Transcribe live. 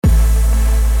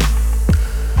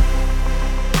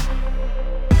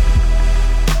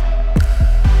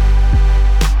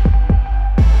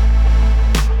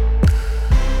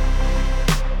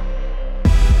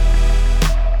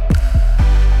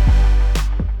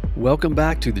Welcome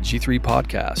back to the G3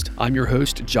 Podcast. I'm your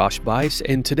host, Josh Bice,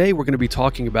 and today we're going to be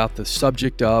talking about the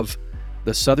subject of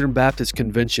the Southern Baptist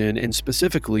Convention and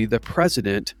specifically the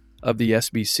president of the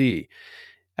SBC.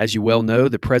 As you well know,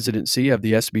 the presidency of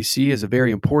the SBC is a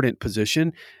very important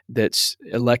position that's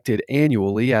elected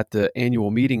annually at the annual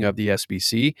meeting of the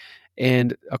SBC.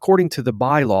 And according to the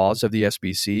bylaws of the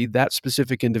SBC, that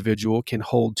specific individual can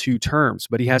hold 2 terms,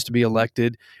 but he has to be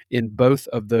elected in both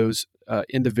of those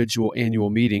individual annual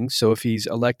meetings. So if he's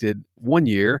elected 1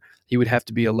 year, he would have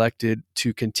to be elected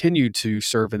to continue to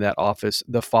serve in that office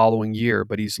the following year,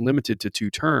 but he's limited to 2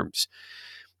 terms.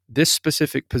 This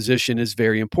specific position is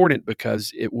very important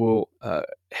because it will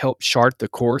help chart the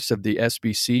course of the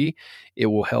SBC. It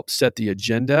will help set the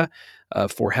agenda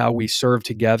for how we serve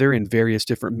together in various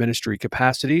different ministry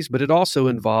capacities, but it also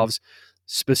involves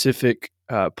specific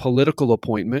political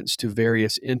appointments to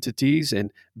various entities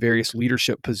and various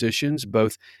leadership positions,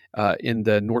 both in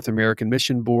the North American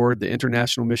Mission Board, the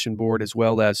International Mission Board, as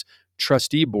well as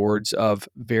trustee boards of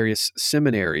various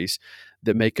seminaries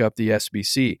that make up the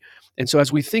SBC. And so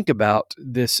as we think about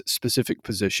this specific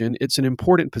position, it's an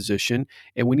important position,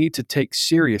 and we need to take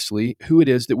seriously who it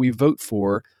is that we vote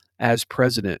for as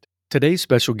president. Today's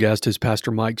special guest is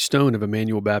Pastor Mike Stone of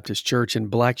Emmanuel Baptist Church in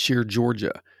Blackshear,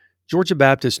 Georgia. Georgia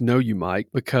Baptists know you, Mike,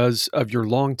 because of your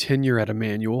long tenure at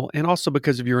Emmanuel and also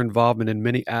because of your involvement in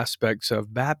many aspects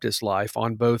of Baptist life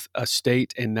on both a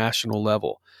state and national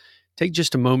level. Take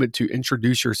just a moment to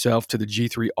introduce yourself to the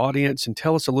G3 audience and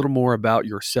tell us a little more about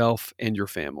yourself and your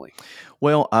family.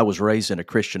 Well, I was raised in a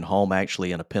Christian home,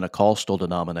 actually in a Pentecostal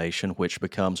denomination, which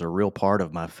becomes a real part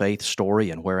of my faith story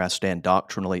and where I stand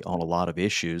doctrinally on a lot of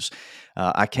issues.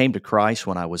 I came to Christ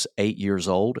when I was 8 years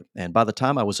old, and by the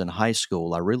time I was in high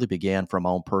school, I really began from my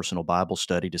own personal Bible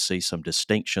study to see some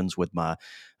distinctions with my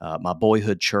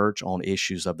boyhood church on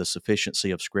issues of the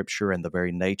sufficiency of Scripture and the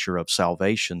very nature of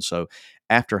salvation. So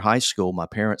after high school, my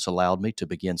parents allowed me to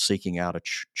begin seeking out a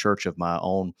church of my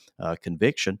own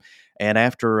conviction. And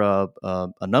after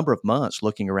a number of months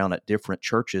looking around at different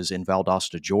churches in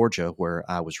Valdosta, Georgia, where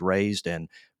I was raised and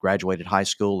graduated high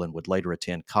school and would later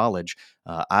attend college,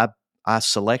 I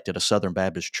selected a Southern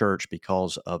Baptist church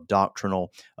because of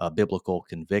doctrinal biblical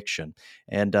conviction.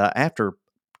 And after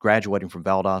graduating from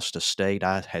Valdosta State,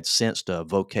 I had sensed a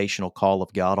vocational call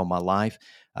of God on my life.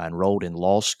 I enrolled in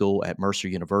law school at Mercer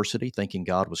University, thinking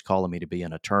God was calling me to be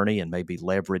an attorney and maybe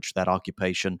leverage that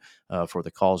occupation for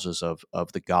the causes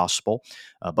of the gospel.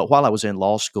 But while I was in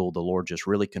law school, the Lord just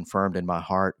really confirmed in my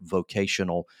heart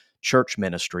vocational church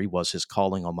ministry was His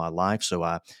calling on my life. So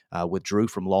I withdrew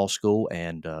from law school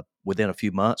and within a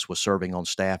few months was serving on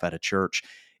staff at a church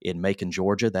in Macon,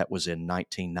 Georgia. That was in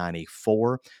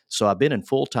 1994. So I've been in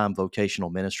full-time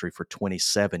vocational ministry for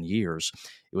 27 years.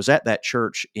 It was at that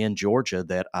church in Georgia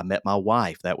that I met my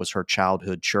wife. That was her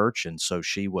childhood church, and so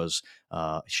she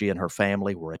and her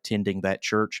family were attending that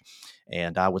church,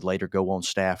 and I would later go on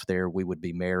staff there. We would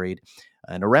be married.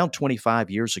 And around 25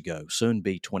 years ago, soon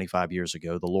be 25 years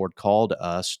ago, the Lord called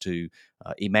us to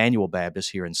Emmanuel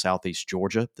Baptist here in southeast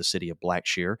Georgia, the city of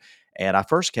Blackshear. And I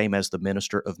first came as the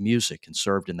minister of music and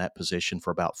served in that position for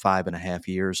about 5.5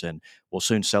 years, and will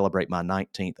soon celebrate my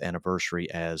 19th anniversary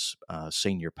as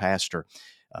senior pastor.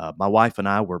 My wife and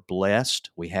I were blessed.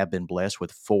 We have been blessed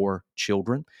with 4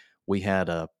 children. We had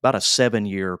about a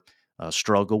 7-year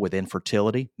struggle with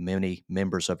infertility. Many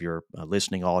members of your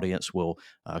listening audience will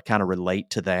kind of relate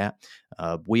to that.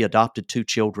 We adopted 2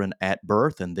 children at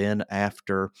birth, and then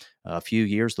after a few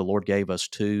years, the Lord gave us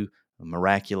 2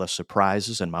 miraculous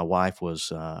surprises, and my wife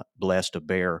was blessed to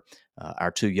bear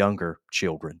our 2 younger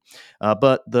children.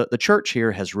 But the church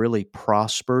here has really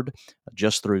prospered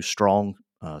just through strong,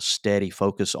 steady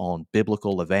focus on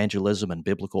biblical evangelism and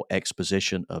biblical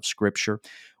exposition of Scripture.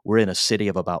 We're in a city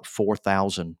of about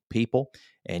 4,000 people,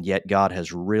 and yet God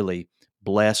has really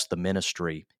blessed the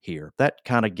ministry here. That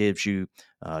kind of gives you,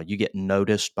 you get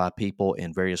noticed by people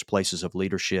in various places of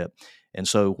leadership. And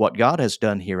so what God has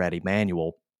done here at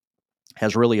Emmanuel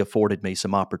has really afforded me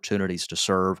some opportunities to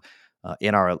serve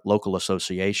in our local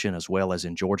association as well as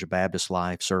in Georgia Baptist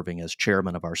life, serving as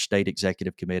chairman of our state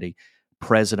executive committee,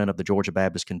 president of the Georgia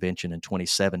Baptist Convention in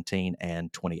 2017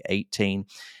 and 2018,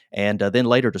 and then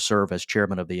later to serve as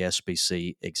chairman of the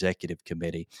SBC Executive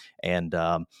Committee. And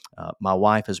my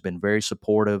wife has been very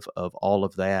supportive of all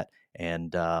of that,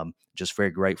 and just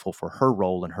very grateful for her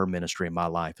role in her ministry in my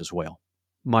life as well.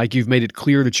 Mike, you've made it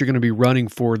clear that you're going to be running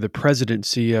for the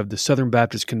presidency of the Southern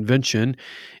Baptist Convention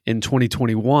in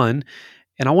 2021.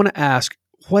 And I want to ask,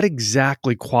 what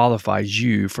exactly qualifies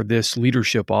you for this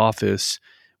leadership office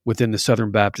within the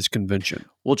Southern Baptist Convention?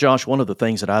 Well, Josh, one of the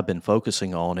things that I've been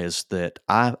focusing on is that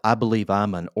I believe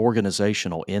I'm an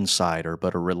organizational insider,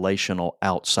 but a relational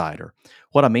outsider.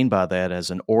 What I mean by that, as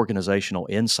an organizational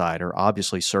insider,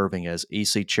 obviously serving as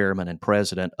EC chairman and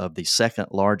president of the second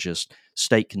largest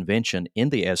state convention in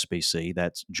the SBC.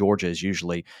 That's Georgia is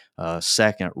usually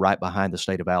second, right behind the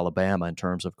state of Alabama in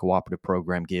terms of cooperative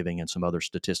program giving and some other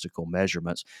statistical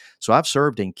measurements. So I've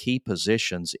served in key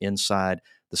positions inside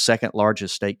the second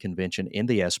largest state convention in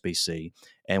the SBC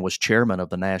and was chairman of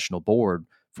the national board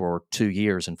for 2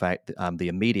 years. In fact, I'm the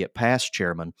immediate past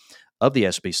chairman of the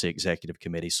SBC Executive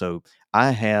Committee. So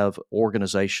I have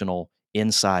organizational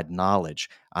inside knowledge.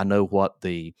 I know what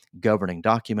the governing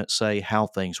documents say, how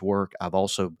things work. I've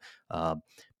also uh,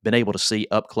 been able to see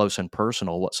up close and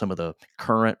personal what some of the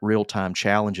current real time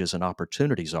challenges and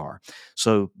opportunities are.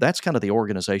 So that's kind of the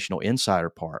organizational insider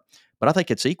part. But I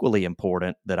think it's equally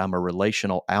important that I'm a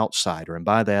relational outsider. And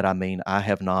by that, I mean I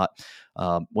have not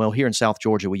well, here in South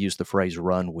Georgia, we use the phrase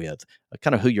run with,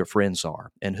 kind of who your friends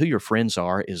are. And who your friends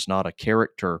are is not a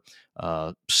character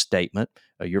statement.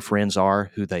 Your friends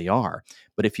are who they are.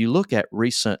 But if you look at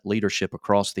recent leadership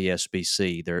across the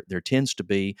SBC, there tends to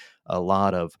be a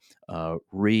lot of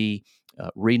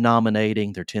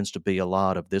renominating. There tends to be a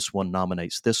lot of this one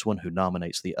nominates this one, who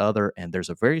nominates the other. And there's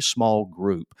a very small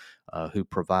group who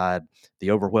provide the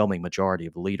overwhelming majority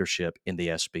of leadership in the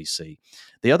SBC.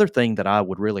 The other thing that I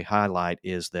would really highlight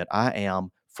is that I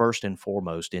am, first and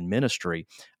foremost, in ministry.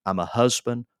 I'm a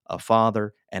husband, a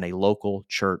father, and a local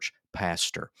church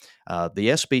pastor. The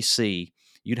SBC,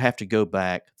 you'd have to go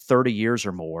back 30 years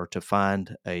or more to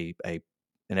find an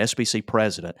SBC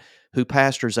president who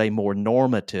pastors a more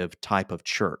normative type of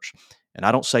church. And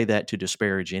I don't say that to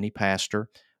disparage any pastor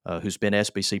who's been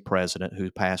SBC president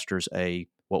who pastors a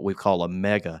what we call a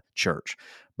mega church.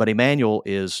 But Emmanuel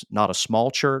is not a small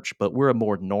church, but we're a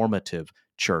more normative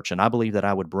church. And I believe that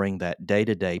I would bring that day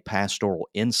to day pastoral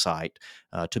insight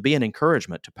to be an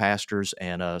encouragement to pastors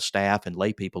and staff and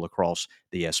lay people across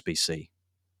the SBC.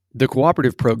 The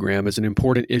cooperative program is an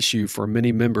important issue for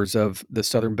many members of the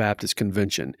Southern Baptist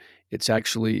Convention. It's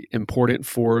actually important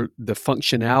for the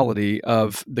functionality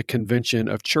of the convention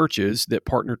of churches that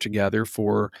partner together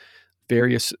for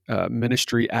various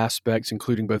ministry aspects,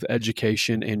 including both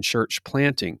education and church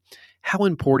planting. How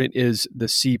important is the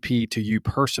CP to you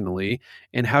personally,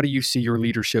 and how do you see your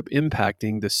leadership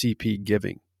impacting the CP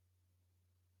giving?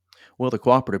 Well, the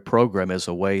cooperative program is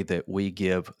a way that we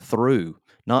give through,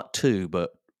 not to,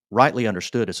 but rightly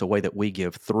understood, it's a way that we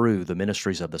give through the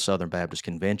ministries of the Southern Baptist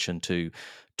Convention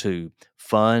to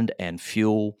fund and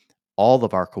fuel all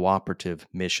of our cooperative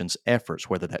missions efforts,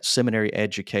 whether that's seminary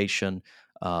education,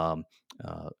 um,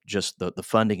 just the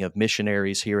funding of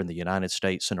missionaries here in the United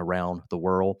States and around the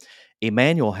world.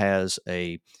 Emmanuel has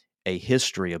a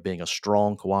history of being a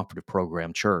strong cooperative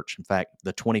program church. In fact,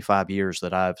 the 25 years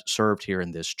that I've served here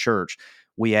in this church,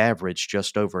 we average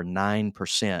just over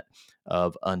 9%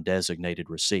 of undesignated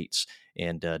receipts.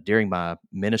 And during my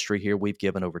ministry here, we've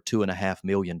given over $2.5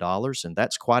 million. And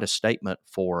that's quite a statement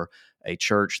for a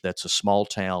church that's a small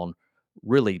town,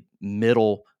 really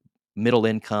middle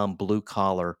income, blue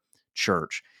collar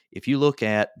church. If you look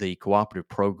at the cooperative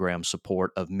program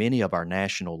support of many of our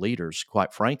national leaders,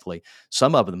 quite frankly,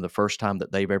 some of them, the first time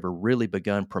that they've ever really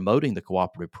begun promoting the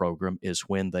cooperative program is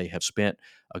when they have spent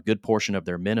a good portion of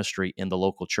their ministry in the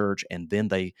local church, and then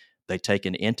they take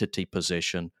an entity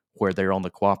position where they're on the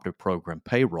cooperative program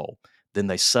payroll. Then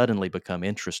they suddenly become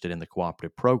interested in the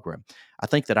cooperative program. I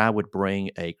think that I would bring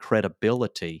a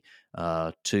credibility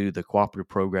to the cooperative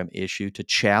program issue to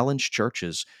challenge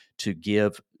churches to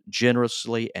give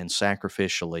generously and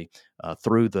sacrificially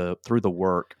through the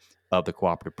work of the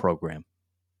cooperative program.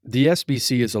 The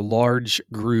SBC is a large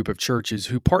group of churches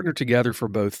who partner together for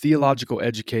both theological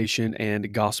education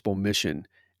and gospel mission.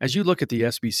 As you look at the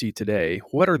SBC today,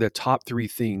 what are the top three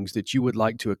things that you would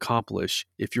like to accomplish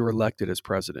if you're elected as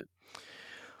president?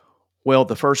 Well,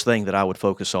 the first thing that I would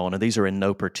focus on, and these are in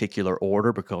no particular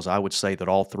order because I would say that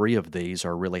all three of these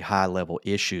are really high level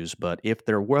issues, but if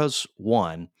there was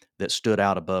one that stood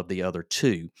out above the other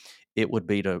two, it would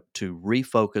be to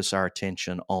refocus our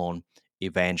attention on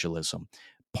evangelism.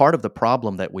 Part of the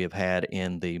problem that we have had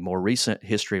in the more recent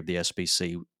history of the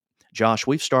SBC, Josh,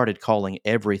 we've started calling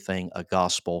everything a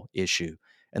gospel issue.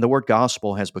 And the word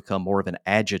gospel has become more of an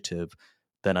adjective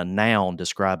than a noun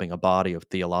describing a body of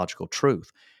theological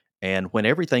truth. And when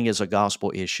everything is a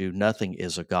gospel issue, nothing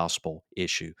is a gospel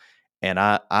issue. And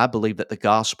I believe that the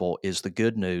gospel is the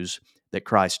good news that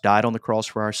Christ died on the cross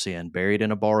for our sin, buried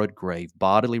in a borrowed grave,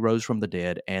 bodily rose from the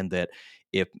dead, and that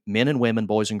if men and women,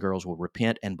 boys and girls, will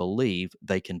repent and believe,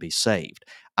 they can be saved.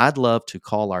 I'd love to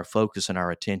call our focus and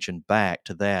our attention back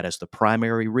to that as the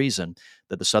primary reason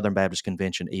that the Southern Baptist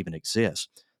Convention even exists.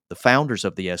 The founders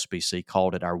of the SBC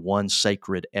called it our one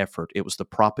sacred effort. It was the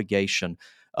propagation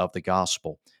of the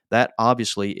gospel. That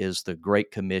obviously is the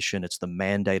Great Commission. It's the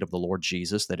mandate of the Lord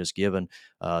Jesus that is given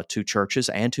to churches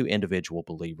and to individual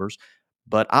believers.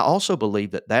 But I also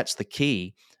believe that that's the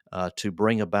key to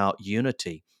bring about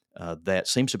unity that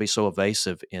seems to be so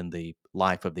evasive in the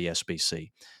life of the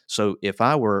SBC. So, if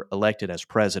I were elected as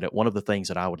president, one of the things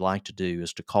that I would like to do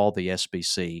is to call the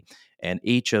SBC and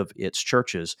each of its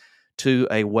churches to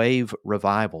a wave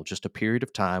revival, just a period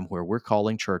of time where we're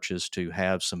calling churches to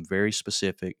have some very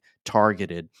specific,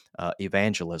 targeted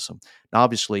evangelism. Now,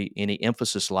 obviously, any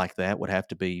emphasis like that would have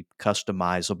to be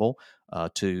customizable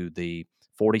to the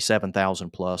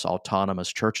 47,000 plus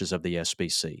autonomous churches of the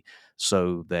SBC,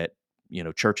 so that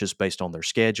churches based on their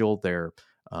schedule,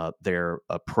 their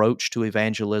approach to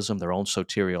evangelism, their own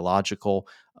soteriological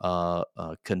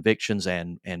convictions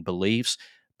and beliefs,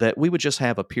 that we would just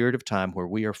have a period of time where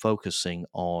we are focusing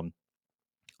on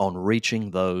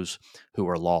reaching those who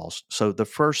are lost. So the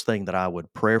first thing that I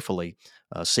would prayerfully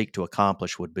seek to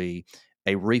accomplish would be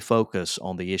a refocus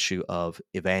on the issue of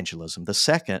evangelism. The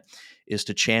second is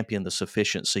to champion the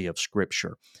sufficiency of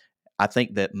Scripture. I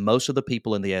think that most of the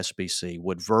people in the SBC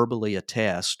would verbally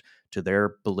attest to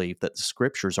their belief that the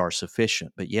scriptures are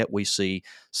sufficient, but yet we see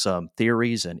some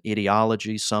theories and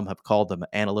ideologies, some have called them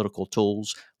analytical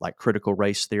tools like critical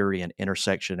race theory and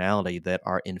intersectionality, that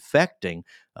are infecting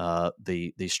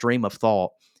the stream of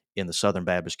thought in the Southern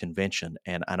Baptist Convention.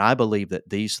 And I believe that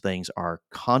these things are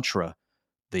contra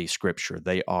the scripture.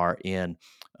 They are in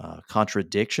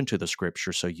contradiction to the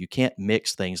scripture. So you can't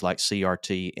mix things like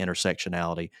CRT,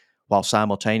 intersectionality, while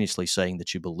simultaneously saying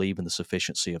that you believe in the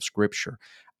sufficiency of scripture.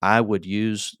 I would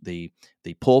use the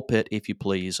pulpit, if you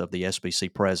please, of the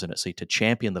SBC presidency to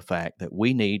champion the fact that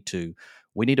we need to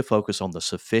focus on the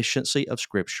sufficiency of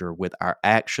Scripture with our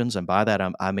actions, and by that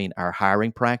I mean our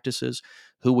hiring practices,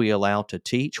 who we allow to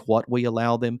teach, what we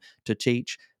allow them to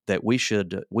teach, that we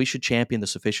should champion the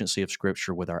sufficiency of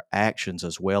Scripture with our actions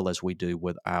as well as we do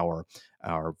with our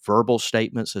verbal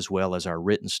statements as well as our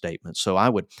written statements. So I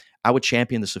would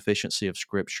champion the sufficiency of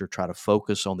Scripture, try to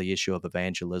focus on the issue of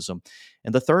evangelism.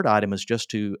 And the third item is just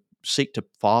to seek to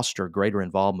foster greater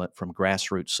involvement from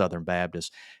grassroots Southern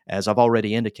Baptists. As I've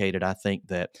already indicated, I think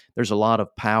that there's a lot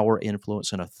of power,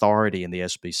 influence, and authority in the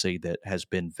SBC that has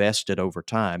been vested over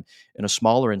time in a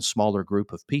smaller and smaller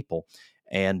group of people.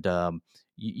 And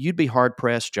you'd be hard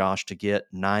pressed, Josh, to get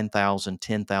 9,000,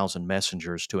 10,000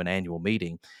 messengers to an annual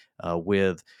meeting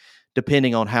with,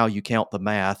 depending on how you count the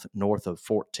math, north of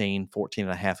 14 and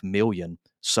a half million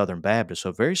Southern Baptists.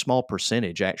 So a very small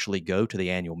percentage actually go to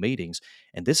the annual meetings.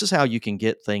 And this is how you can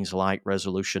get things like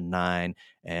Resolution 9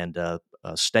 and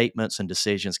statements and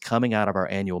decisions coming out of our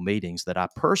annual meetings that I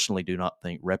personally do not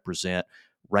think represent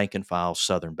rank and file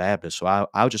Southern Baptists. So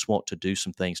I just want to do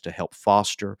some things to help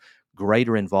foster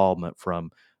greater involvement from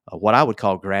what I would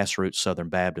call grassroots Southern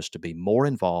Baptists to be more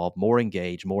involved, more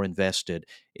engaged, more invested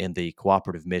in the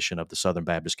cooperative mission of the Southern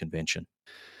Baptist Convention.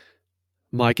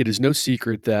 Mike, it is no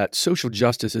secret that social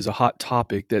justice is a hot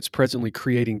topic that's presently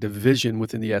creating division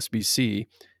within the SBC.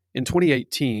 In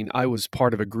 2018, I was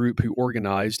part of a group who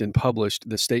organized and published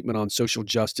the Statement on Social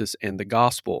Justice and the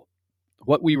Gospel.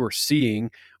 What we were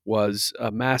seeing was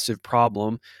a massive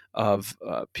problem of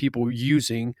people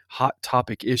using hot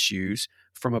topic issues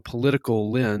from a political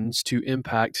lens to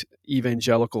impact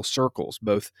evangelical circles,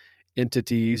 both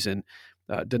entities and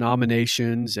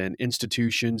denominations and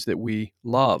institutions that we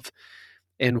love.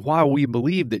 And while we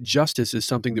believe that justice is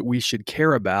something that we should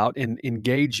care about and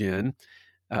engage in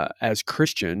as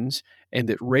Christians, and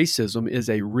that racism is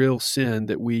a real sin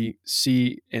that we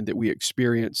see and that we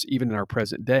experience even in our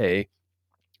present day,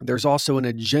 there's also an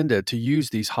agenda to use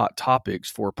these hot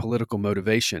topics for political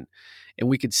motivation. And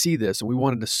we could see this, and we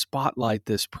wanted to spotlight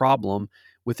this problem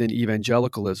within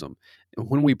evangelicalism. And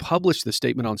when we published the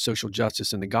Statement on Social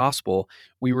Justice and the Gospel,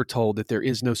 we were told that there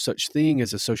is no such thing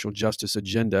as a social justice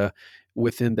agenda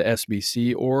within the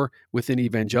SBC or within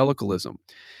evangelicalism.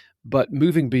 But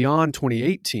moving beyond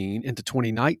 2018 into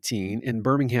 2019 in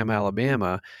Birmingham,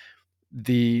 Alabama,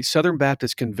 the Southern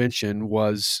Baptist Convention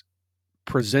was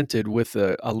presented with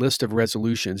a list of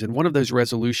resolutions. And one of those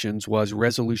resolutions was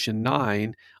Resolution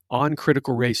 9 on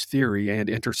critical race theory and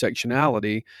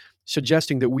intersectionality,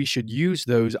 suggesting that we should use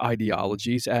those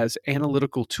ideologies as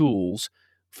analytical tools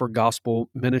for gospel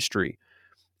ministry.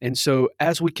 And so,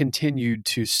 as we continued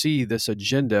to see this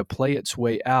agenda play its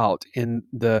way out in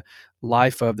the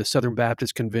life of the Southern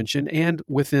Baptist Convention and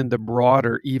within the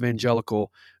broader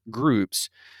evangelical groups,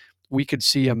 we could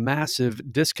see a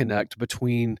massive disconnect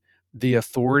between the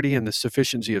authority and the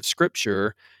sufficiency of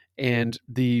Scripture and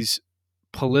these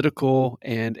political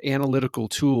and analytical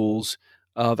tools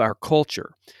of our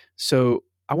culture. So,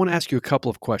 I want to ask you a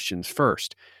couple of questions.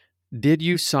 First, did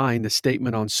you sign the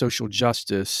Statement on Social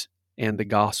Justice and the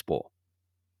Gospel?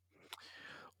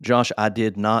 Josh, I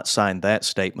did not sign that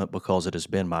statement because it has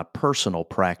been my personal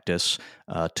practice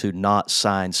to not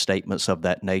sign statements of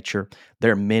that nature.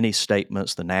 There are many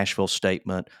statements, the Nashville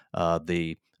Statement,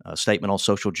 the Statement on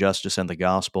Social Justice and the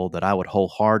Gospel, that I would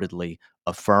wholeheartedly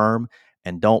affirm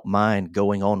and don't mind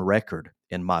going on record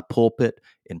in my pulpit,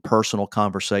 in personal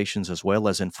conversations, as well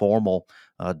as informal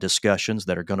discussions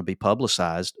that are going to be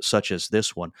publicized, such as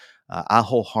this one. I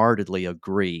wholeheartedly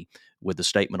agree with the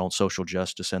Statement on Social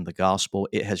Justice and the Gospel.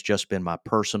 It has just been my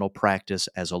personal practice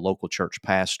as a local church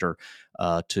pastor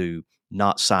to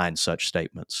not sign such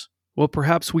statements. Well,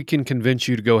 perhaps we can convince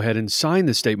you to go ahead and sign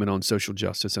the Statement on Social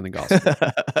Justice and the Gospel.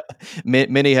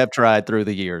 Many have tried through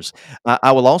the years.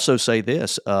 I will also say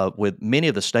this: with many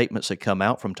of the statements that come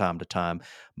out from time to time,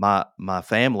 my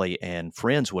family and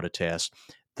friends would attest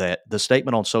that the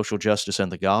Statement on Social Justice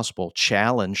and the Gospel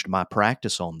challenged my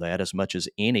practice on that as much as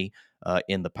any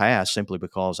in the past, simply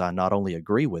because I not only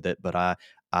agree with it, but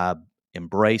I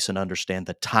embrace and understand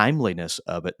the timeliness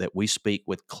of it, that we speak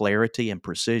with clarity and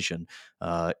precision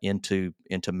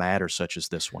into matters such as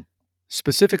this one.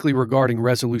 Specifically regarding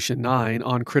Resolution 9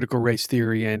 on critical race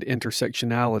theory and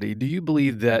intersectionality, do you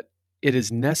believe that it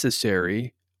is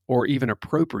necessary or even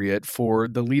appropriate for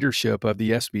the leadership of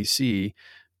the SBC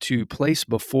to place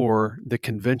before the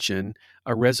convention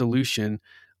a resolution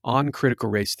on critical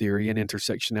race theory and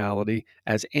intersectionality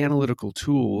as analytical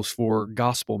tools for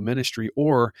gospel ministry?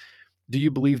 Or do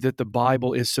you believe that the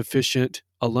Bible is sufficient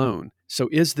alone? So,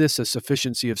 is this a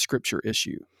sufficiency of Scripture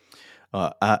issue?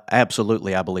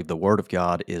 Absolutely, I believe the Word of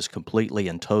God is completely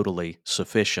and totally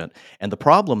sufficient. And the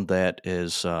problem that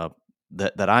is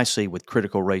that I see with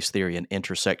critical race theory and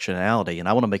intersectionality, and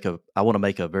I want to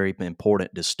make a very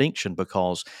important distinction,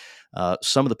 because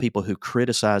some of the people who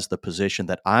criticize the position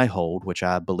that I hold, which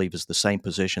I believe is the same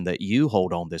position that you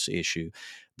hold on this issue,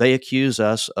 they accuse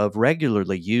us of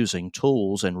regularly using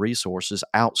tools and resources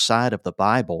outside of the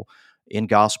Bible in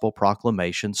gospel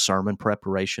proclamation, sermon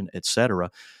preparation,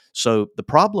 etc. So the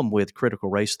problem with critical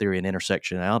race theory and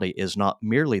intersectionality is not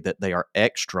merely that they are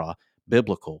extra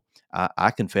biblical.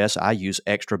 I confess I use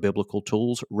extra biblical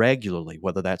tools regularly,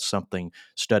 whether that's something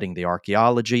studying the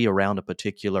archaeology around a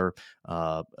particular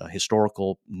a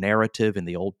historical narrative in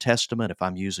the Old Testament, if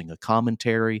I'm using a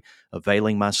commentary,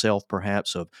 availing myself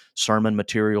perhaps of sermon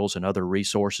materials and other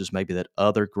resources, maybe that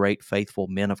other great faithful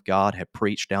men of God have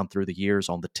preached down through the years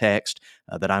on the text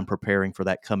that I'm preparing for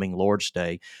that coming Lord's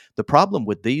Day. The problem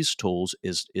with these tools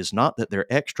is not that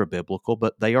they're extra biblical,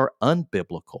 but they are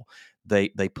unbiblical. They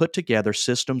put together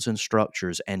systems and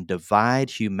structures and divide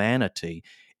humanity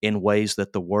in ways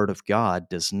that the Word of God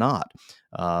does not.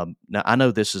 Now, I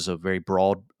know this is a very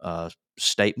broad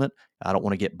statement. I don't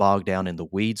want to get bogged down in the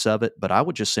weeds of it, but I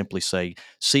would just simply say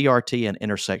CRT and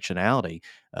intersectionality,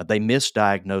 they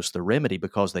misdiagnose the remedy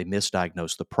because they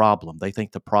misdiagnose the problem. They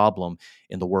think the problem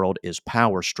in the world is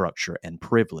power structure and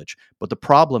privilege, but the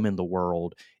problem in the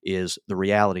world is the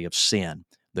reality of sin,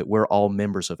 that we're all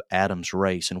members of Adam's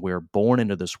race, and we're born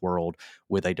into this world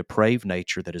with a depraved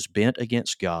nature that is bent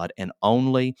against God, and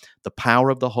only the power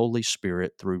of the Holy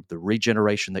Spirit, through the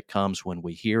regeneration that comes when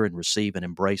we hear and receive and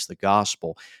embrace the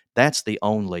gospel, that's the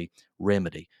only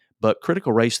remedy. But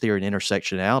critical race theory and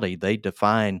intersectionality, they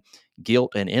define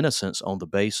guilt and innocence on the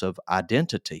base of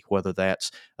identity, whether that's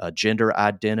gender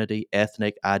identity,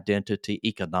 ethnic identity,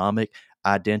 economic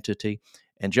identity.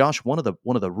 And Josh, one of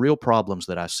the real problems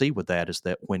that I see with that is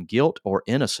that when guilt or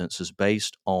innocence is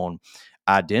based on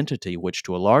identity, which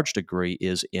to a large degree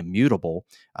is immutable.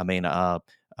 I mean, I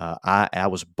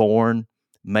was born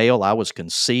male. I was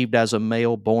conceived as a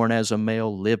male, born as a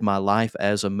male, live my life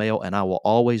as a male, and I will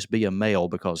always be a male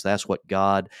because that's what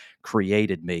God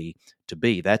created me to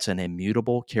be. That's an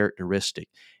immutable characteristic.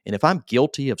 And if I'm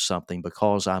guilty of something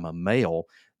because I'm a male,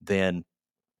 then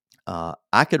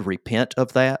I could repent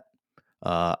of that.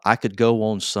 I could go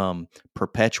on some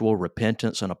perpetual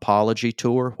repentance and apology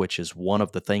tour, which is one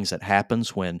of the things that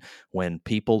happens when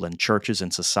people and churches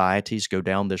and societies go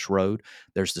down this road.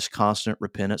 There's this constant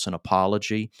repentance and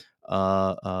apology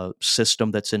system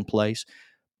that's in place.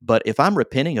 But if I'm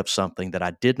repenting of something that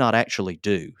I did not actually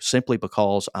do, simply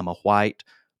because I'm a white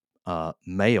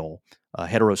male, a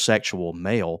heterosexual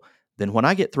male, then when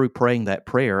I get through praying that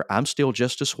prayer, I'm still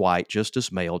just as white, just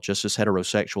as male, just as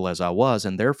heterosexual as I was.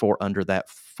 And therefore, under that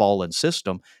fallen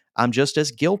system, I'm just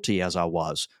as guilty as I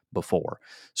was before.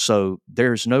 So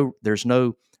there's no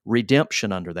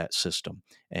redemption under that system.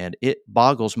 And it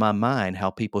boggles my mind how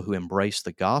people who embrace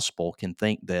the gospel can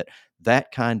think that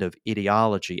that kind of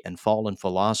ideology and fallen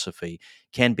philosophy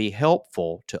can be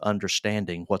helpful to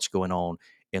understanding what's going on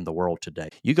in the world today.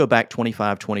 You go back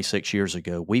 25, 26 years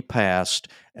ago, we passed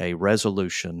a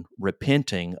resolution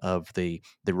repenting of the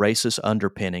racist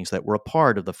underpinnings that were a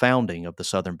part of the founding of the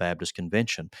Southern Baptist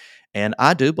Convention. And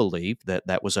I do believe that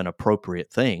that was an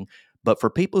appropriate thing. But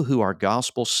for people who are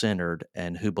gospel centered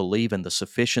and who believe in the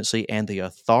sufficiency and the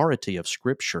authority of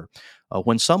Scripture,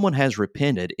 when someone has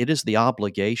repented, it is the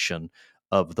obligation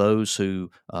of those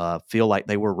who feel like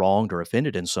they were wronged or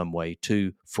offended in some way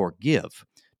to forgive,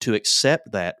 to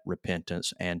accept that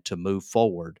repentance, and to move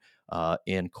forward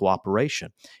in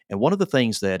cooperation. And one of the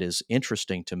things that is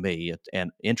interesting to me,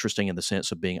 and interesting in the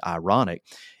sense of being ironic,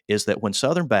 is that when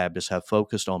Southern Baptists have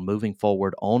focused on moving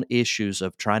forward on issues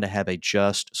of trying to have a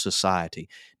just society,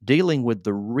 dealing with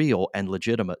the real and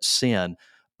legitimate sin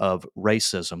of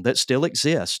racism that still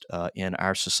exists in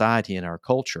our society and our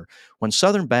culture, when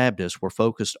Southern Baptists were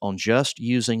focused on just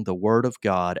using the Word of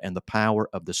God and the power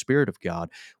of the Spirit of God,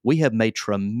 we have made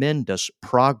tremendous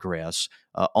progress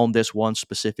on this one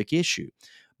specific issue.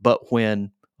 But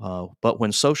when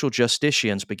social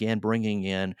justicians began bringing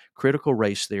in critical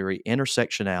race theory,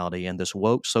 intersectionality, and this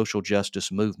woke social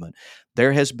justice movement,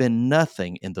 there has been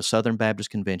nothing in the Southern Baptist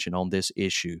Convention on this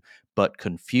issue but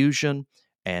confusion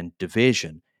and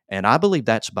division. And I believe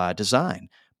that's by design,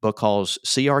 because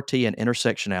CRT and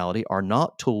intersectionality are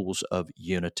not tools of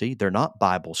unity. They're not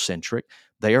Bible centric.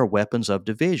 They are weapons of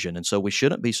division. And so we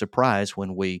shouldn't be surprised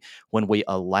when we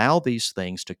allow these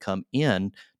things to come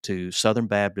in to Southern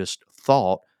Baptist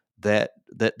thought that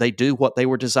they do what they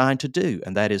were designed to do,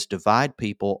 and that is divide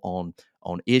people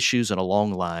on issues and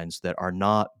along lines that are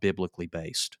not biblically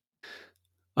based.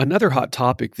 Another hot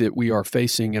topic that we are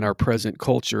facing in our present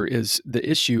culture is the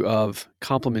issue of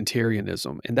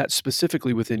complementarianism, and that's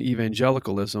specifically within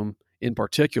evangelicalism in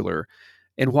particular.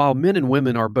 And while men and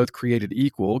women are both created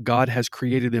equal, God has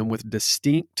created them with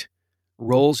distinct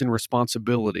roles and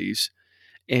responsibilities.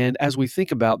 And as we think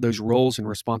about those roles and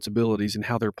responsibilities and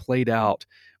how they're played out,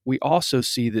 we also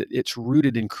see that it's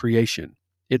rooted in creation.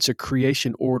 It's a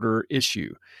creation order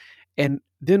issue. And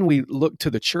then we look to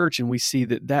the church and we see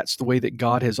that that's the way that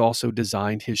God has also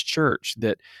designed his church,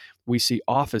 that we see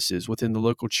offices within the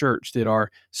local church that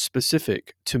are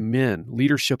specific to men,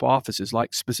 leadership offices,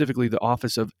 like specifically the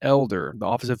office of elder, the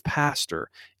office of pastor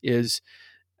is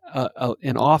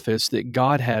an office that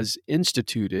God has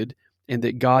instituted and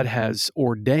that God has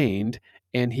ordained,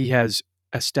 and he has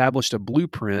established a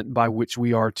blueprint by which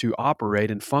we are to operate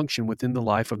and function within the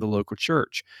life of the local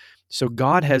church. So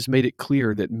God has made it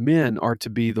clear that men are to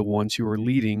be the ones who are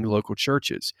leading local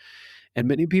churches. And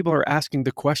many people are asking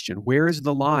the question, where is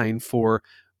the line for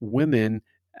women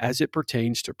as it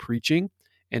pertains to preaching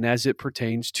and as it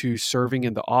pertains to serving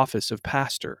in the office of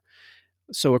pastor?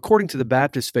 So according to the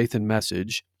Baptist Faith and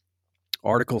Message,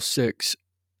 Article 6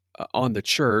 on the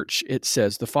church, it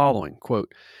says the following,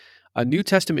 quote, "A New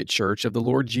Testament church of the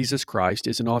Lord Jesus Christ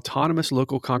is an autonomous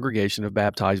local congregation of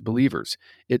baptized believers.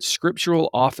 Its scriptural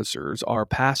officers are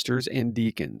pastors and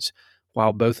deacons.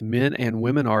 While both men and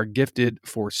women are gifted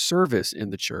for service in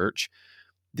the church,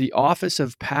 the office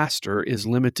of pastor is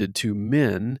limited to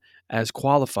men as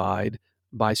qualified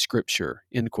by Scripture,"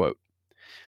 end quote.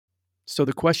 So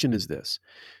the question is this: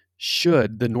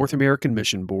 should the North American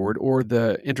Mission Board or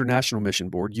the International Mission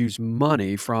Board use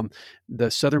money from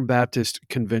the Southern Baptist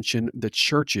Convention, the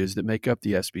churches that make up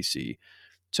the SBC,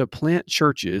 to plant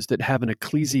churches that have an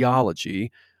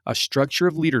ecclesiology, a structure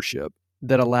of leadership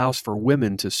that allows for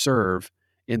women to serve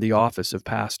in the office of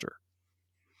pastor?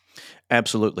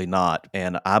 Absolutely not.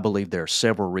 And I believe there are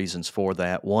several reasons for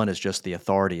that. One is just the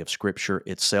authority of Scripture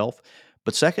itself.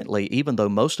 But secondly, even though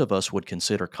most of us would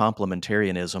consider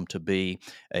complementarianism to be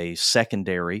a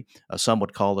secondary, some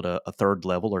would call it a third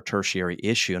level or tertiary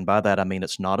issue. And by that, I mean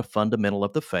it's not a fundamental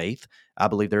of the faith. I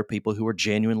believe there are people who are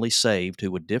genuinely saved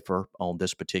who would differ on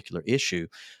this particular issue.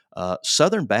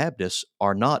 Southern Baptists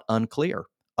are not unclear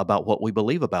about what we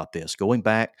believe about this. Going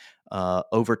back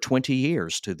over 20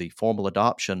 years to the formal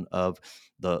adoption of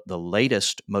the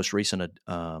latest, most recent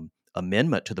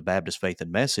amendment to the Baptist Faith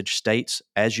and Message states,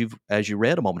 as you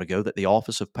read a moment ago, that the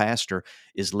office of pastor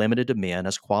is limited to men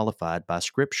as qualified by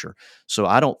Scripture. So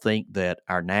I don't think that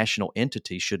our national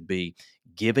entity should be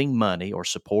giving money or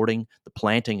supporting the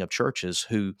planting of churches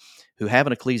who have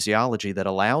an ecclesiology that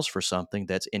allows for something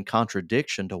that's in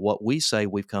contradiction to what we say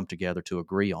we've come together to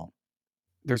agree on.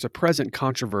 There's a present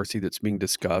controversy that's being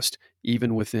discussed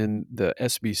even within the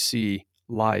SBC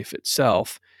life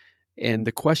itself. And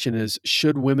the question is,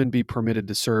 should women be permitted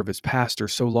to serve as pastor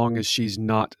so long as she's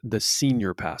not the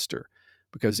senior pastor?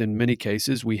 Because in many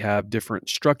cases, we have different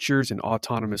structures in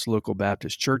autonomous local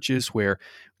Baptist churches where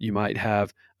you might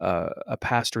have a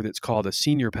pastor that's called a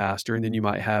senior pastor, and then you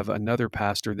might have another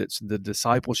pastor that's the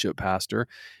discipleship pastor.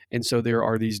 And so there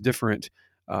are these different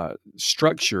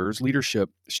structures, leadership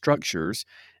structures.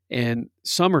 And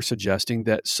some are suggesting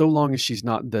that so long as she's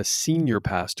not the senior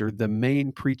pastor, the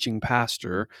main preaching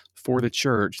pastor for the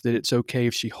church, that it's okay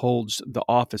if she holds the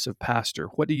office of pastor.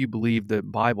 What do you believe the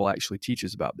Bible actually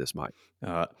teaches about this, Mike?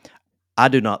 Uh, I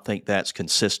do not think that's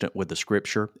consistent with the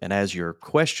Scripture. And as your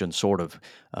question sort of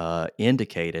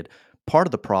indicated, part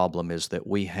of the problem is that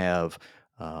we have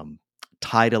um,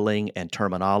 titling and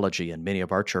terminology in many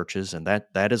of our churches, and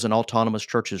that is an autonomous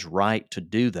church's right to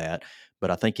do that. But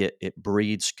I think it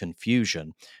breeds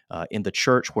confusion. In the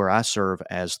church where I serve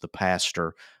as the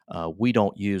pastor, we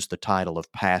don't use the title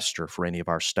of pastor for any of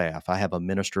our staff. I have a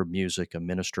minister of music, a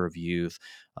minister of youth.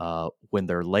 When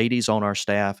there are ladies on our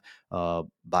staff,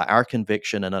 by our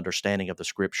conviction and understanding of the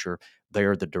Scripture, they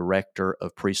are the director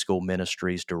of preschool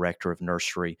ministries, director of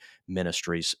nursery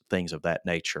ministries, things of that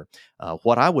nature.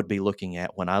 What I would be looking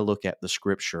at when I look at the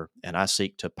Scripture and I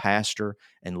seek to pastor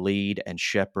and lead and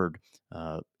shepherd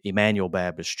Emmanuel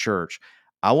Baptist Church,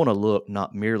 I want to look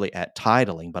not merely at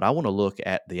titling, but I want to look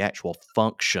at the actual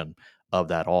function of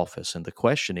that office. And the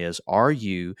question is, are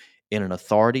you in an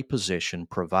authority position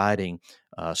providing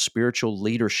spiritual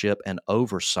leadership and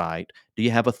oversight? Do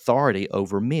you have authority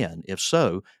over men? If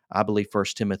so, I believe 1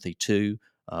 Timothy 2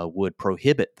 would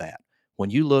prohibit that. When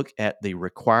you look at the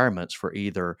requirements for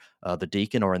either the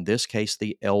deacon or in this case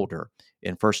the elder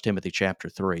in 1 Timothy chapter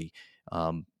 3,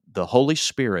 the Holy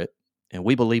Spirit, and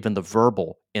we believe in the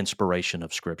verbal inspiration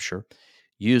of Scripture,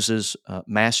 uses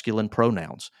masculine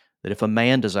pronouns. That if a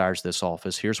man desires this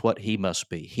office, here's what he must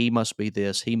be. He must be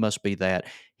this, he must be that,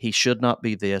 he should not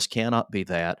be this, cannot be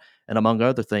that. And among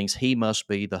other things, he must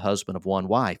be the husband of one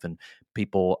wife. And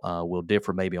people will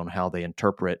differ maybe on how they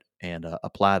interpret and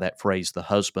apply that phrase, the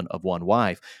husband of one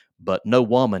wife. But no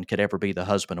woman could ever be the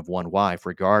husband of one wife,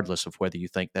 regardless of whether you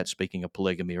think that's speaking of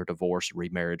polygamy or divorce,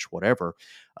 remarriage, whatever.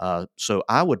 So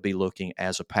I would be looking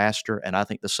as a pastor, and I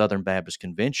think the Southern Baptist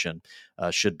Convention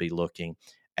should be looking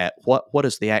at what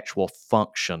is the actual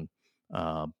function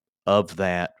of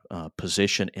that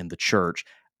position in the church.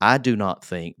 I do not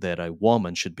think that a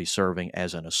woman should be serving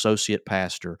as an associate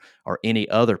pastor or any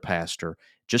other pastor.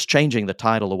 Just changing the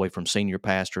title away from senior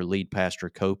pastor, lead pastor,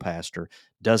 co-pastor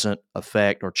doesn't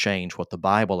affect or change what the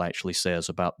Bible actually says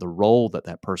about the role that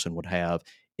that person would have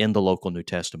in the local New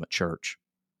Testament church.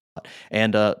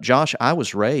 And Josh, I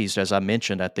was raised, as I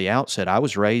mentioned at the outset, I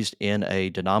was raised in a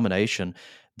denomination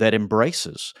that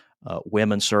embraces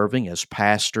women serving as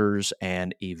pastors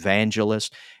and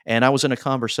evangelists. And I was in a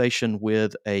conversation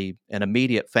with an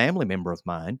immediate family member of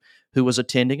mine who was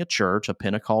attending a church, a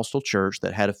Pentecostal church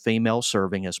that had a female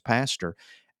serving as pastor.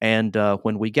 And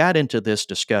when we got into this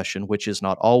discussion, which is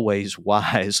not always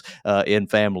wise in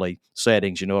family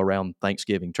settings, around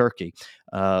Thanksgiving turkey,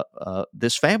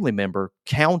 this family member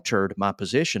countered my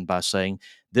position by saying,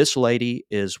 "This lady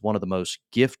is one of the most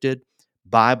gifted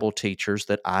Bible teachers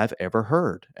that I've ever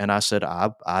heard." And I said,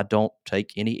 I don't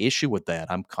take any issue with that.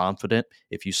 I'm confident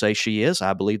if you say she is,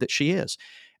 I believe that she is.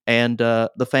 And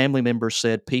the family member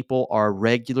said, people are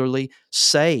regularly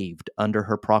saved under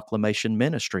her proclamation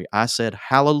ministry. I said,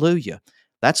 hallelujah.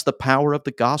 That's the power of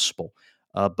the gospel.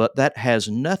 But that has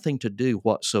nothing to do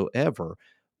whatsoever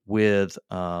with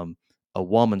a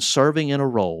woman serving in a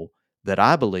role that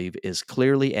I believe is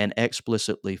clearly and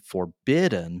explicitly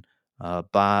forbidden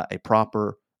by a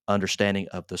proper understanding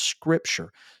of the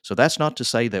Scripture. So that's not to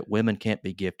say that women can't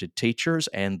be gifted teachers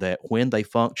and that when they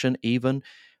function, even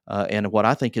in what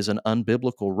I think is an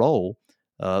unbiblical role,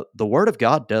 the Word of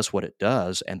God does what it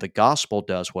does, and the gospel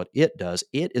does what it does.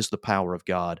 It is the power of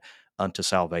God unto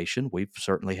salvation. We've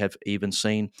certainly have even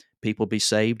seen people be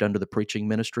saved under the preaching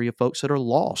ministry of folks that are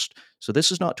lost. So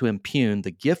this is not to impugn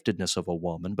the giftedness of a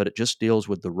woman, but it just deals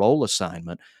with the role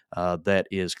assignment that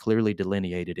is clearly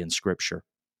delineated in Scripture.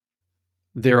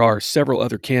 There are several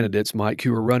other candidates, Mike,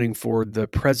 who are running for the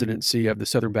presidency of the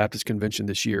Southern Baptist Convention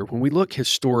this year. When we look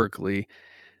historically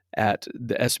at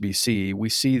the SBC, we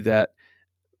see that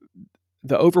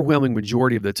the overwhelming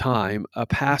majority of the time, a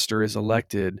pastor is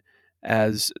elected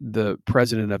as the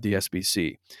president of the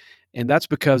SBC. And that's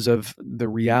because of the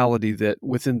reality that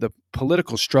within the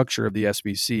political structure of the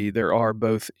SBC, there are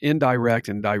both indirect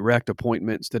and direct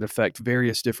appointments that affect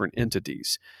various different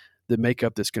entities that make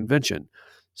up this convention.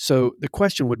 So the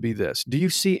question would be this: do you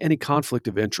see any conflict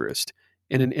of interest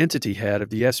in an entity head of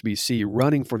the SBC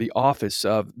running for the office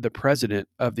of the president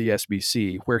of the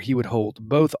SBC, where he would hold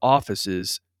both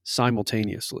offices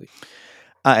simultaneously?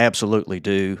 I absolutely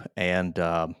do. And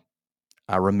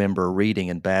I remember reading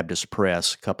in Baptist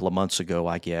Press a couple of months ago,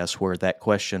 I guess, where that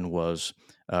question was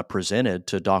presented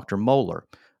to Dr. Moeller,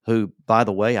 who, by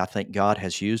the way, I think God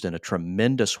has used in a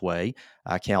tremendous way.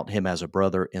 I count him as a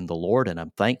brother in the Lord, and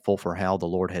I'm thankful for how the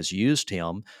Lord has used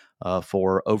him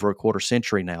for over a quarter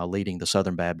century now, leading the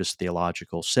Southern Baptist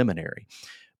Theological Seminary.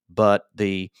 But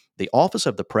the office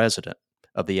of the president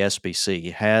of the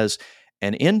SBC has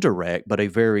an indirect but a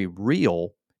very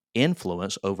real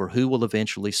influence over who will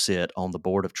eventually sit on the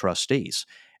board of trustees.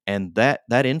 And that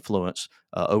influence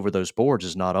over those boards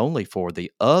is not only for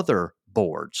the other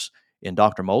boards. In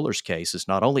Dr. Moeller's case, it's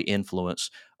not only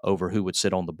influence over who would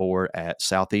sit on the board at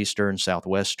Southeastern,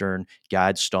 Southwestern,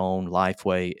 Guidestone,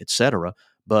 Lifeway, etc.,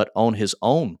 but on his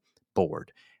own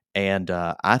board. And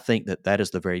I think that that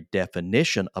is the very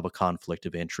definition of a conflict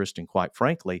of interest. And quite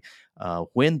frankly,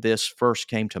 when this first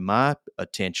came to my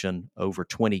attention over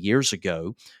 20 years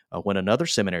ago, when another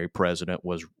seminary president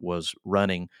was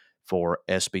running for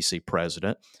SBC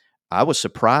president, I was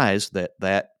surprised that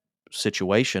that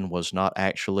situation was not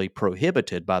actually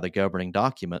prohibited by the governing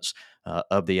documents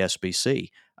of the SBC.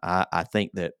 I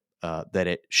think that that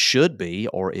it should be,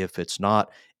 or if it's not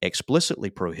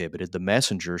explicitly prohibited, the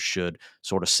messengers should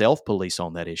sort of self-police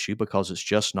on that issue because it's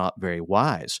just not very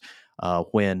wise.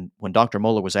 When Dr.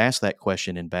 Moeller was asked that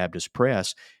question in Baptist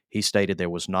Press, he stated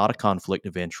there was not a conflict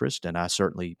of interest, and I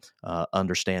certainly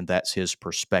understand that's his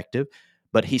perspective.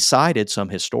 But he cited some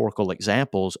historical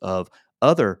examples of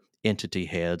other entity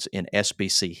heads in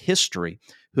SBC history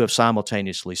who have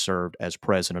simultaneously served as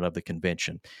president of the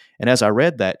convention. And as I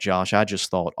read that, Josh, I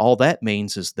just thought all that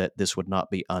means is that this would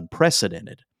not be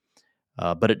unprecedented.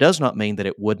 But it does not mean that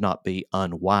it would not be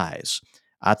unwise.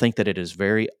 I think that it is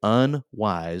very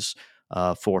unwise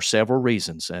for several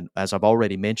reasons. And as I've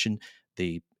already mentioned,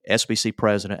 the SBC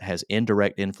president has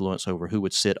indirect influence over who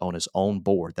would sit on his own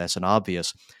board. That's an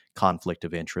obvious conflict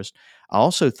of interest. I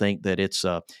also think that it's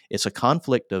a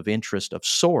conflict of interest of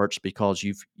sorts because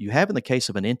you have in the case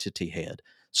of an entity head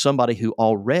somebody who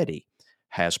already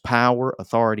has power,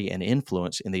 authority, and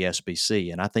influence in the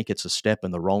SBC, and I think it's a step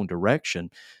in the wrong direction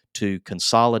to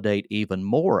consolidate even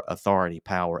more authority,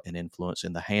 power, and influence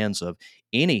in the hands of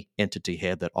any entity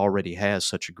head that already has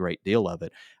such a great deal of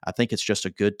it. I think it's just a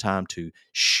good time to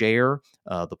share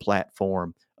the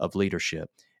platform of leadership.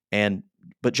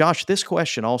 But Josh, this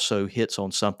question also hits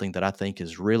on something that I think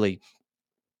is really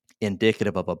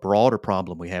indicative of a broader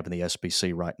problem we have in the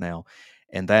SBC right now,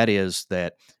 and that is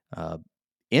that uh,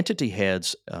 entity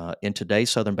heads in today's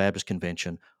Southern Baptist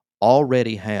Convention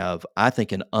already have, I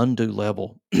think, an undue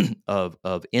level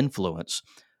of influence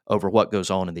over what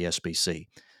goes on in the SBC.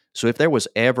 So, if there was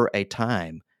ever a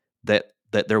time that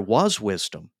there was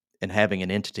wisdom in having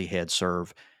an entity head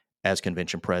serve as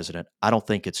convention president, I don't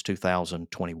think it's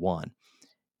 2021.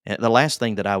 And the last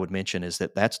thing that I would mention is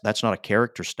that that's not a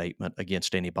character statement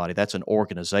against anybody. That's an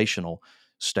organizational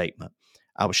statement.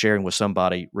 I was sharing with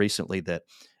somebody recently that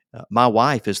my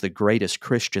wife is the greatest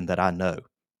Christian that I know.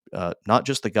 Not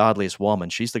just the godliest woman;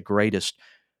 she's the greatest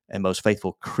and most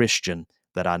faithful Christian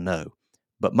that I know.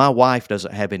 But my wife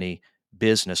doesn't have any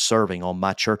business serving on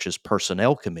my church's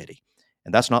personnel committee.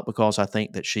 And that's not because I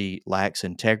think that she lacks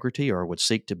integrity or would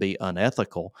seek to be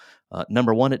unethical.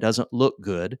 Number one, it doesn't look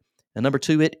good. And number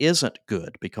two, it isn't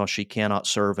good because she cannot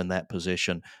serve in that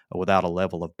position without a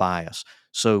level of bias.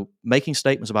 So, making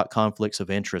statements about conflicts of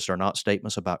interest are not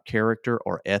statements about character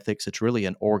or ethics. It's really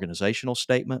an organizational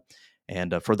statement.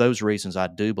 And for those reasons, I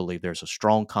do believe there's a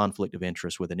strong conflict of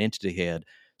interest with an entity head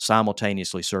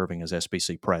simultaneously serving as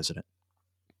SBC president.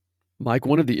 Mike,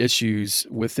 one of the issues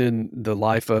within the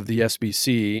life of the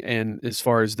SBC, and as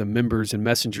far as the members and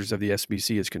messengers of the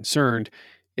SBC is concerned,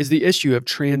 is the issue of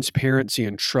transparency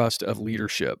and trust of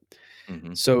leadership.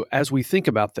 Mhm. So, as we think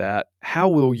about that, how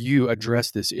will you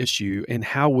address this issue, and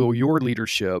how will your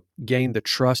leadership gain the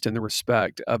trust and the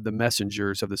respect of the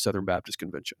messengers of the Southern Baptist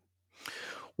Convention?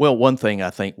 Well, one thing I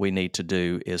think we need to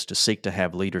do is to seek to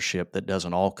have leadership that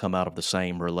doesn't all come out of the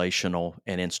same relational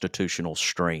and institutional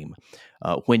stream.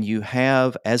 When you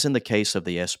have, as in the case of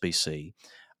the SBC,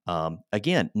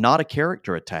 again, not a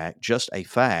character attack, just a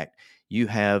fact, you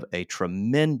have a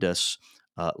tremendous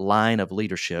line of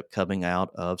leadership coming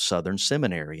out of Southern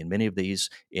Seminary. And many of these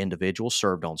individuals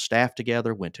served on staff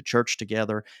together, went to church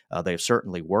together. They've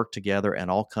certainly worked together and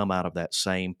all come out of that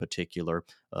same particular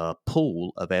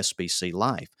pool of SBC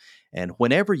life. And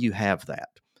whenever you have that,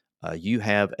 you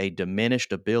have a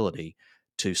diminished ability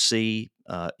to see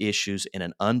issues in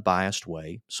an unbiased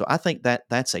way. So I think that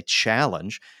that's a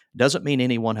challenge. Doesn't mean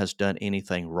anyone has done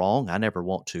anything wrong. I never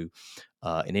want to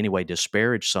in any way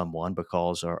disparage someone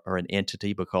because or an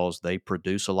entity because they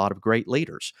produce a lot of great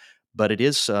leaders. But it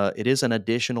is an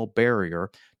additional barrier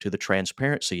to the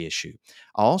transparency issue.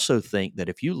 I also think that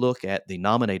if you look at the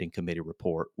nominating committee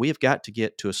report, we have got to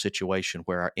get to a situation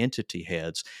where our entity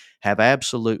heads have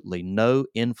absolutely no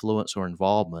influence or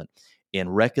involvement in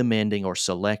recommending or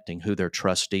selecting who their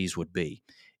trustees would be.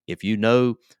 If you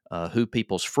know who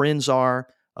people's friends are,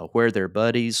 where their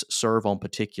buddies serve on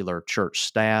particular church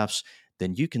staffs,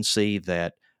 then you can see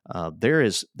that there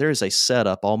is a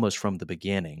setup almost from the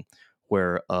beginning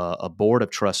where a board of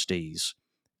trustees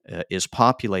is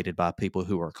populated by people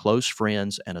who are close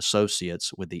friends and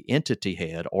associates with the entity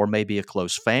head or maybe a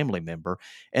close family member.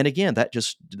 And again, that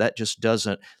just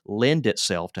doesn't lend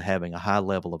itself to having a high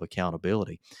level of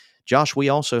accountability. Josh, we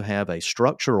also have a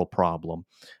structural problem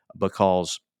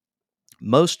because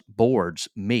most boards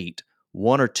meet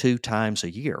one or two times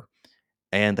a year,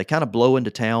 and they kind of blow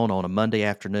into town on a Monday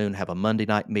afternoon, have a Monday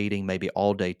night meeting, maybe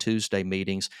all day Tuesday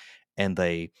meetings, and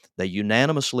they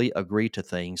unanimously agree to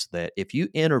things that if you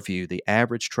interview the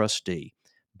average trustee,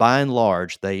 by and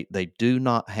large, they do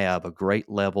not have a great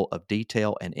level of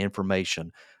detail and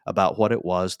information about what it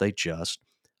was they just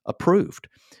approved.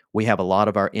 We have a lot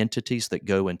of our entities that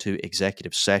go into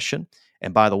executive session.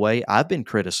 And by the way, I've been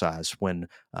criticized when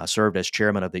I served as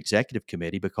chairman of the executive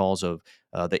committee because of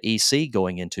the EC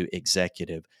going into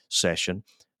executive session.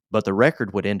 But the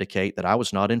record would indicate that I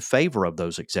was not in favor of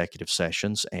those executive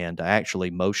sessions, and actually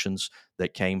motions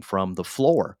that came from the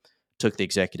floor took the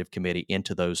executive committee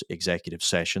into those executive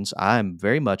sessions. I am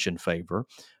very much in favor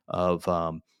of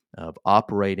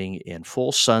operating in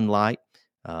full sunlight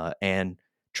and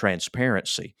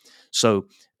transparency. So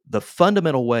the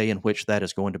fundamental way in which that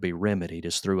is going to be remedied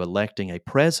is through electing a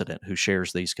president who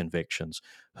shares these convictions,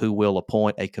 who will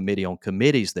appoint a committee on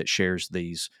committees that shares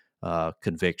these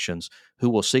convictions, who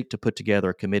will seek to put together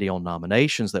a committee on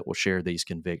nominations that will share these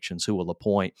convictions, who will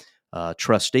appoint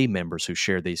trustee members who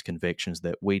share these convictions,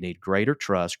 that we need greater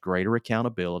trust, greater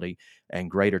accountability,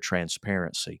 and greater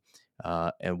transparency.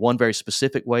 And one very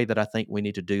specific way that I think we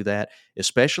need to do that,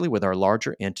 especially with our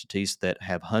larger entities that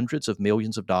have hundreds of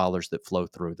millions of dollars that flow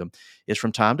through them, is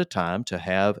from time to time to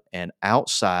have an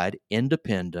outside,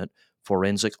 independent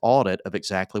forensic audit of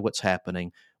exactly what's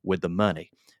happening with the money.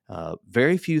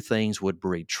 Very few things would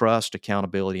breed trust,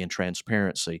 accountability, and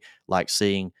transparency like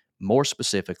seeing more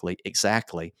specifically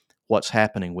exactly what's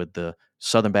happening with the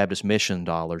Southern Baptist Mission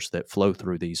dollars that flow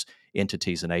through these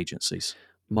entities and agencies.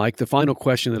 Mike, the final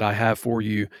question that I have for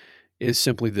you is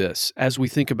simply this. As we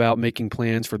think about making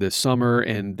plans for this summer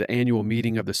and the annual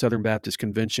meeting of the Southern Baptist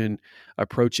Convention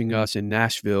approaching us in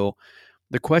Nashville,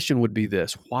 the question would be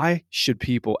this: why should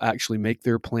people actually make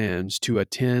their plans to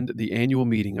attend the annual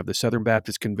meeting of the Southern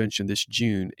Baptist Convention this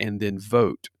June and then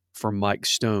vote for Mike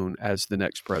Stone as the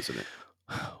next president?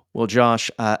 Well,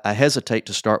 Josh, I hesitate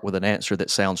to start with an answer that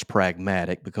sounds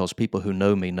pragmatic because people who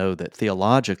know me know that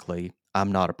theologically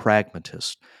I'm not a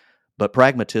pragmatist. But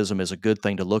pragmatism is a good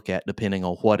thing to look at depending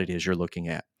on what it is you're looking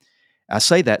at. I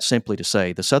say that simply to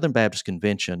say the Southern Baptist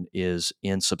Convention is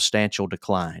in substantial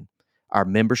decline. Our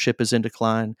membership is in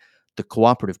decline. The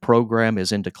cooperative program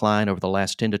is in decline over the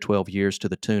last 10 to 12 years to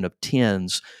the tune of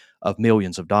tens of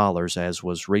millions of dollars, as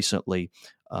was recently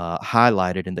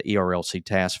highlighted in the ERLC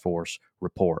Task Force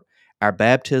report. Our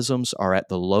baptisms are at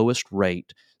the lowest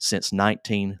rate since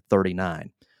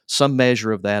 1939. Some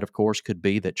measure of that, of course, could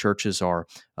be that churches are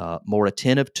more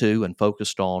attentive to and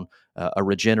focused on a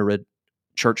regenerate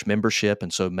church membership,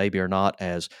 and so maybe are not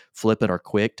as flippant or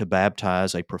quick to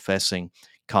baptize a professing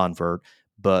convert.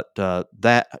 But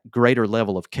that greater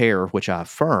level of care, which I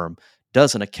affirm,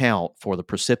 doesn't account for the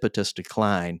precipitous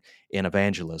decline in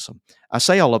evangelism. I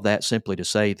say all of that simply to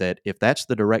say that if that's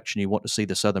the direction you want to see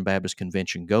the Southern Baptist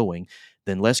Convention going,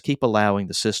 then let's keep allowing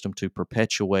the system to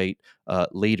perpetuate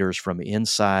leaders from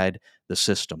inside the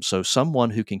system. So someone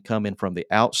who can come in from the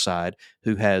outside,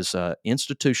 who has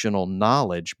institutional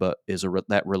knowledge, but is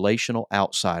that relational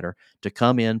outsider, to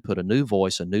come in, put a new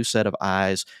voice, a new set of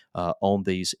eyes on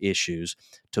these issues,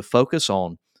 to focus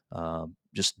on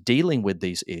just dealing with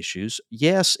these issues,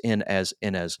 yes, in as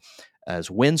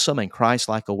winsome and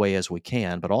Christ-like a way as we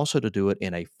can, but also to do it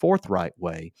in a forthright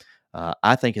way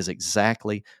I think is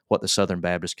exactly what the Southern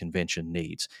Baptist Convention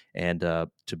needs. And to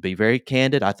be very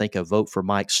candid, I think a vote for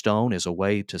Mike Stone is a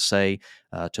way to say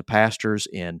to pastors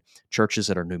in churches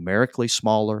that are numerically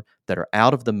smaller, that are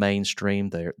out of the mainstream,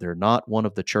 they're not one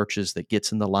of the churches that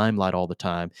gets in the limelight all the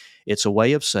time. It's a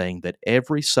way of saying that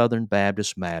every Southern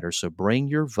Baptist matters. So bring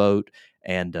your vote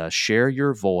and share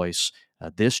your voice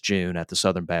this June at the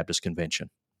Southern Baptist Convention.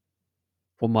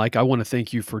 Well, Mike, I want to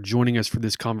thank you for joining us for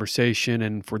this conversation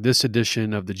and for this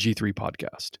edition of the G3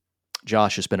 podcast.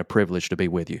 Josh, it's been a privilege to be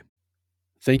with you.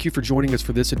 Thank you for joining us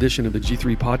for this edition of the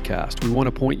G3 podcast. We want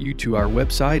to point you to our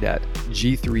website at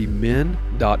g3men.org.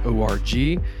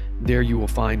 There you will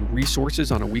find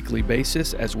resources on a weekly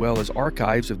basis as well as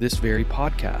archives of this very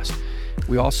podcast.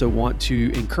 We also want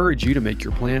to encourage you to make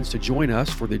your plans to join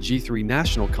us for the G3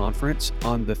 National Conference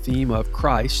on the theme of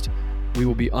Christ. We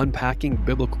will be unpacking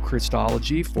biblical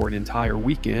Christology for an entire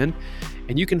weekend,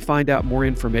 and you can find out more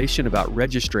information about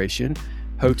registration,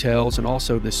 hotels, and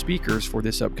also the speakers for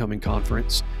this upcoming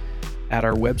conference at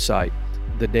our website.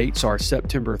 The dates are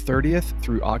September 30th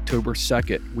through October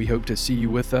 2nd. We hope to see you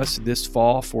with us this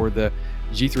fall for the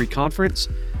G3 conference,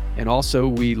 and also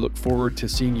we look forward to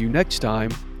seeing you next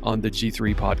time on the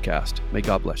G3 podcast. May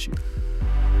God bless you.